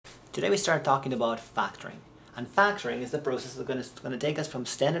Today we start talking about factoring. And factoring is the process that's going to take us from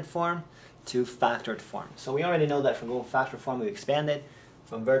standard form to factored form. So we already know that from going factored form we expand it,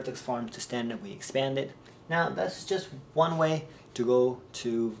 from vertex form to standard we expand it. Now that's just one way to go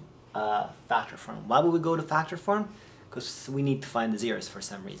to factored form. Why would we go to factored form? Because we need to find the zeros for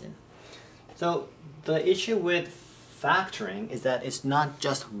some reason. So the issue with factoring is that it's not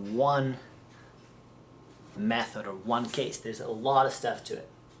just one method or one case. There's a lot of stuff to it.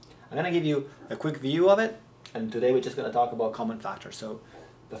 I'm going to give you a quick view of it, and today we're just going to talk about common factors. So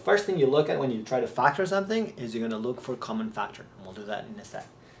the first thing you look at when you try to factor something is you're going to look for common factor, and we'll do that in a sec.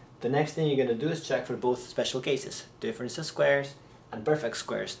 The next thing you're going to do is check for both special cases, difference of squares and perfect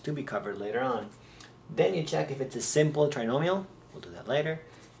squares, to be covered later on. Then you check if it's a simple trinomial, we'll do that later.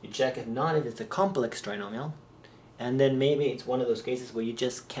 You check if not, if it's a complex trinomial, and then maybe it's one of those cases where you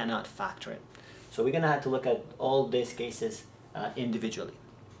just cannot factor it. So we're going to have to look at all these cases individually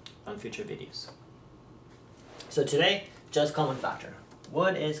on future videos. So today, just common factor.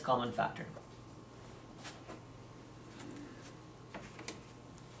 What is common factor?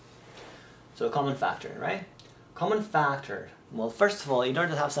 So common factor, right? Common factor, well, first of all, in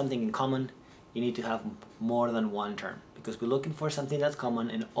order to have something in common, you need to have more than one term, because we're looking for something that's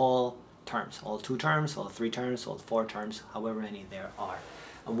common in all terms, all 2 terms, all 3 terms, all 4 terms, however many there are.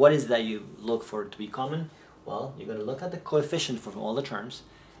 And what is that you look for to be common? Well, you're going to look at the coefficient from all the terms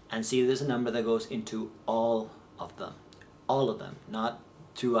and see if there's a number that goes into all of them, not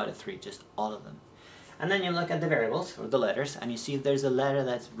 2 out of 3, just all of them. And then you look at the variables, or the letters, and you see if there's a letter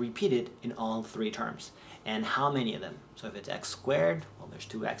that's repeated in all 3 terms, and how many of them. So if it's x squared, well, there's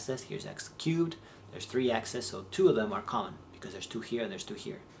 2 x's, here's x cubed, there's 3 x's, so 2 of them are common, because there's 2 here and there's 2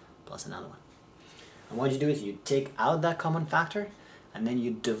 here, plus another one. And what you do is you take out that common factor, and then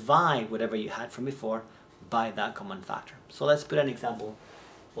you divide whatever you had from before by that common factor. So let's put an example.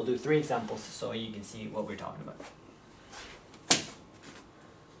 We'll do 3 examples so you can see what we're talking about.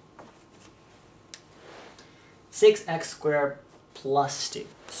 Six x squared plus 2.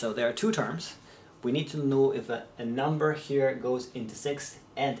 So there are 2 terms. We need to know if a number here goes into 6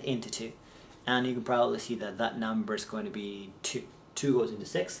 and into 2. And you can probably see that that number is going to be 2. 2 goes into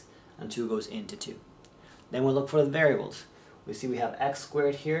 6 and 2 goes into 2. Then we'll look for the variables. We see we have x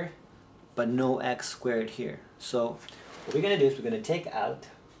squared here, but no x squared here. So what we're going to do is we're going to take out,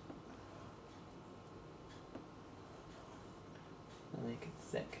 I'll make it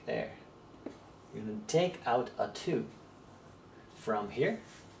thick, there. We're going to take out a 2 from here,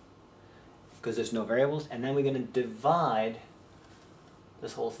 because there's no variables, and then we're going to divide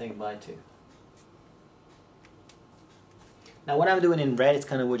this whole thing by 2. Now what I'm doing in red is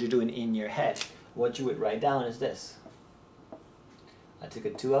kind of what you're doing in your head. What you would write down is this. I took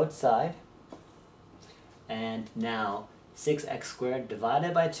a 2 outside, and now 6x squared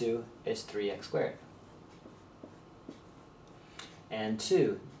divided by 2 is 3x squared. And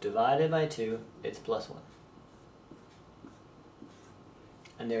 2 divided by 2, it's plus 1.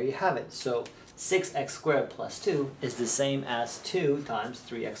 And there you have it. So 6x squared plus 2 is the same as 2 times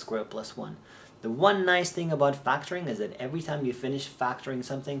 3x squared plus 1. The one nice thing about factoring is that every time you finish factoring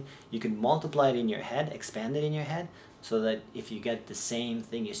something, you can multiply it in your head, expand it in your head, so that if you get the same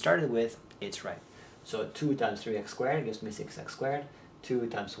thing you started with, it's right. So 2 times 3x squared gives me 6x squared. 2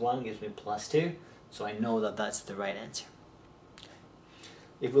 times 1 gives me plus 2. So I know that that's the right answer.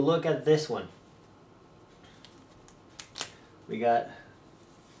 If we look at this one, we got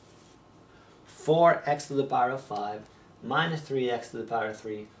 4x to the power of 5 minus 3x to the power of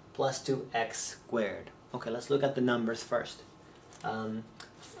 3 plus 2x squared. Okay, let's look at the numbers first.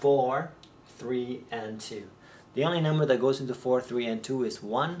 4, 3, and 2. The only number that goes into 4, 3, and 2 is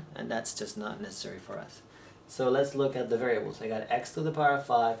 1, and that's just not necessary for us. So let's look at the variables. I got x to the power of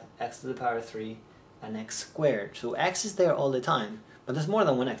 5, x to the power of 3, and x squared. So x is there all the time, but there's more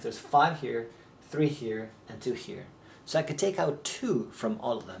than one x. There's 5 here, 3 here, and 2 here. So I could take out 2 from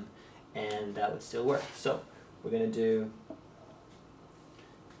all of them, and that would still work. So we're going to do,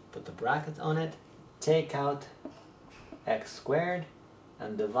 put the brackets on it, take out x squared,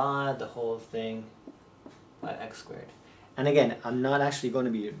 and divide the whole thing by x squared. And again, I'm not actually going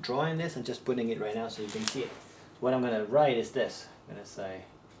to be drawing this, I'm just putting it right now so you can see it. What I'm going to write is this. I'm going to say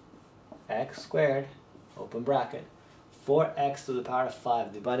x squared, open bracket, 4x to the power of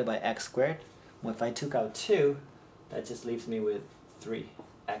 5 divided by x squared. Well, if I took out 2, that just leaves me with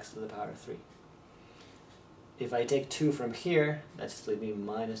 3x to the power of 3. If I take 2 from here, that just leaves me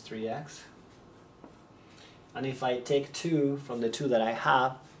minus 3x. And if I take 2 from the 2 that I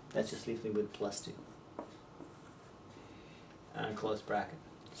have, that just leaves me with plus 2. And close bracket.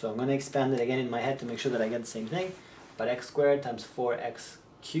 So I'm going to expand it again in my head to make sure that I get the same thing. But x squared times 4x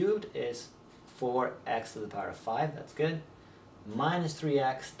cubed is 4x to the power of 5, that's good. Minus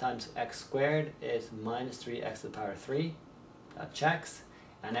 3x times x squared is minus 3x to the power of 3, that checks.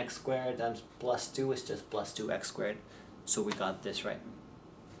 And x squared times plus 2 is just plus 2x squared, so we got this right.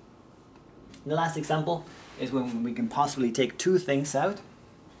 The last example is when we can possibly take two things out.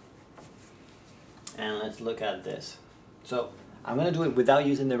 And let's look at this. So I'm going to do it without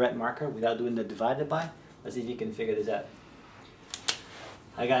using the red marker, without doing the divided by. Let's see if you can figure this out.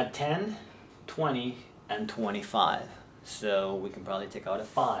 I got 10, 20, and 25. So we can probably take out a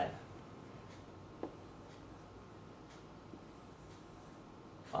 5.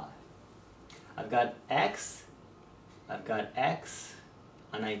 5. I've got x,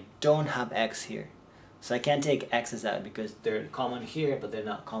 and I don't have x here. So I can't take x's out because they're common here, but they're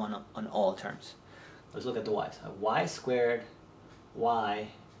not common on all terms. Let's look at the y's. Y squared, y,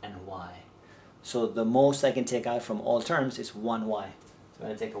 and y. So the most I can take out from all terms is 1y. So I'm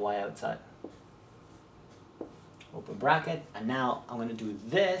going to take a y outside. Open bracket, and now I'm going to do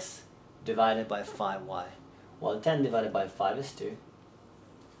this divided by 5y. Well, 10 divided by 5 is 2.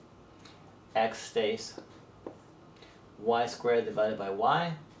 X stays. Y squared divided by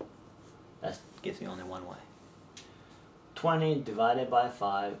y, that gives me only 1y. 20 divided by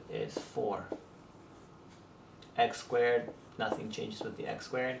 5 is 4. X squared, nothing changes with the x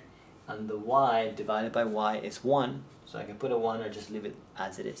squared. And the y divided by y is 1, so I can put a 1 or just leave it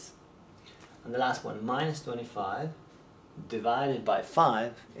as it is. And the last one, minus 25 divided by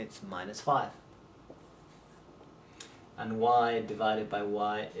 5, it's minus 5. And y divided by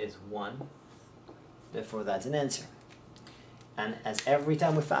y is 1, therefore that's an answer. And as every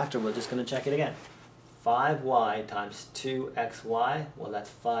time we factor, we're just going to check it again. 5y times 2xy, well that's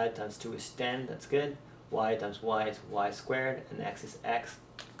 5 times 2 is 10, that's good. Y times y is y squared, and x is x,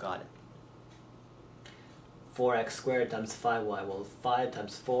 got it. 4x squared times 5y, well 5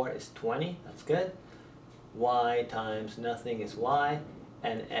 times 4 is 20, that's good. Y times nothing is y,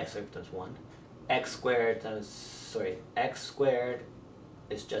 and x times 1. X squared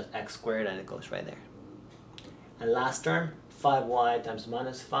is just x squared, and it goes right there. And last term, 5y times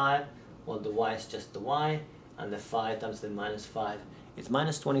minus 5, well the y is just the y, and the 5 times the minus 5 is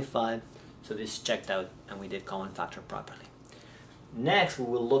minus 25, so this checked out and we did common factor properly. Next we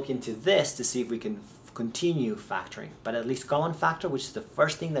will look into this to see if we can continue factoring, but at least common factor, which is the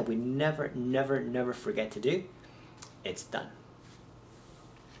first thing that we never forget to do, it's done.